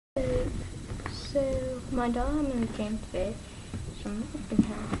So my doll I'm in the game today, so I'm gonna open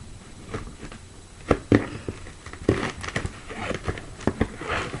her.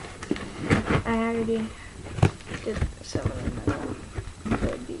 I already did some of them, so it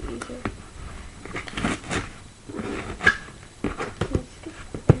would be easier. Let's get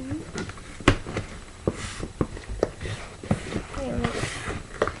in. Hey, look.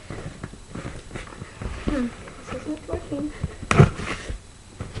 This isn't working.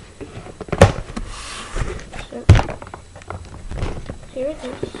 So, here it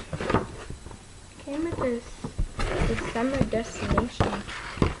is. Came with this summer destination.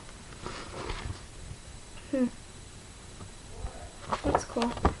 That's cool. So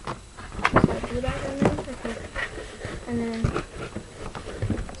do that really quickly. And then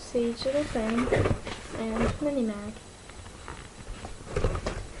see each little thing and mini mag.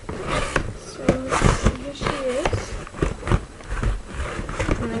 So here she is.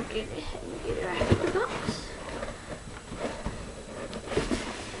 I'm gonna get her out of the box.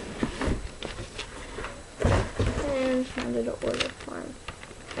 And found it an order form.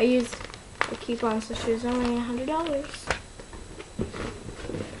 I used a coupon, so she was only $100.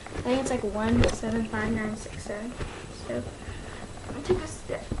 I think it's like 175967. So I took a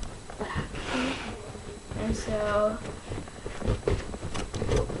step back, and so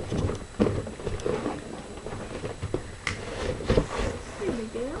here we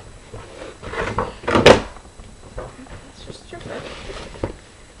go. Let's just strip it.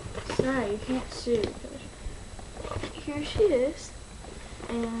 Sorry, you can't see. Here she is,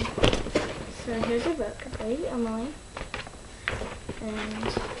 and so here's a book, Lady Emily,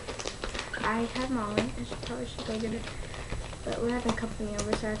 and I have Molly. I probably should go get it, but we're having company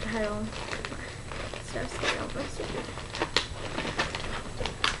over, so I have to hide all stuff over.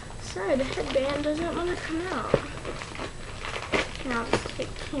 Sorry, the headband doesn't want to come out. Now let's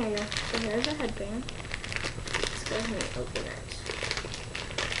take here. So there's a headband. Let's go ahead and open it.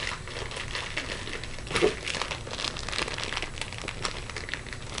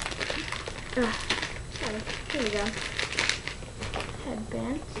 Sorry. Here we go.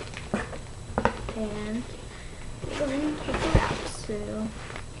 Headband. And go ahead and take her out. So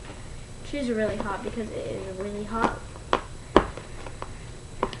she's really hot because it is really hot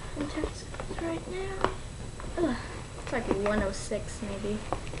in Texas right now. It's like 106 maybe.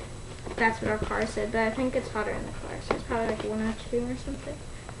 That's what our car said, but I think it's hotter in the car, so it's probably like 102 or something.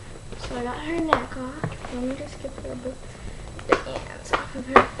 So I got her neck off. Let me just get the hands off of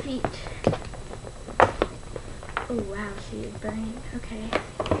her feet. Oh wow, she is burning. Okay.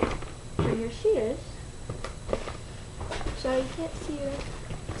 So here she is. So you can't see her.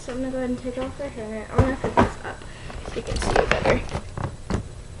 So I'm gonna go ahead and take off her hair. I'm gonna put this up so you can see her better.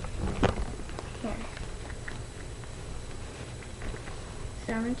 Here.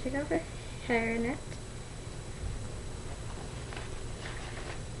 So I'm gonna take off her hairnet.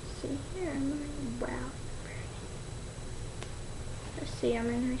 See here, I'm like, wow. Let's see, I'm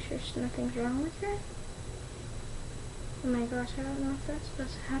gonna make sure nothing's wrong with her. Oh my gosh, I don't know if that's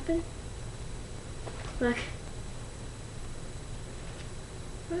supposed to happen. Look.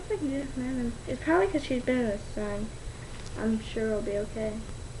 What if I can do it from heaven? It's probably because she's been in the sun. I'm sure it'll be okay.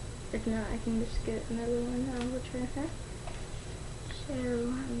 If not, I can just get another one out of her hair. So,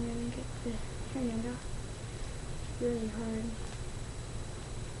 I'm gonna get the hairnet off. It's really hard.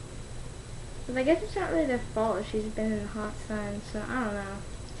 But I guess it's not really their fault if she's been in the hot sun, so I don't know.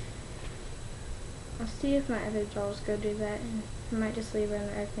 I'll see if my other dolls go do that, and I might just leave her in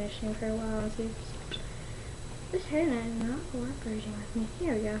the air conditioning for a while and see if this hairnet is not cooperating with me.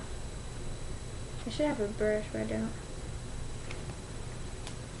 Here we go. I should have a brush, but I don't.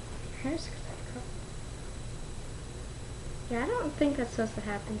 Her hair's cool. Yeah, I don't think that's supposed to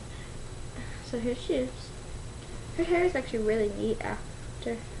happen. So here she is. Her hair is actually really neat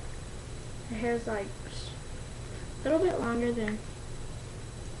after. Her hair is like a little bit longer than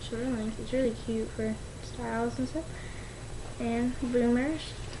shoulder length. It's really cute for styles and stuff. And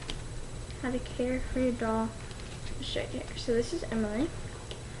boomers, how to care for your doll. Straight hair. So this is Emily.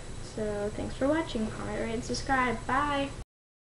 So thanks for watching. Comment, rate, and subscribe. Bye.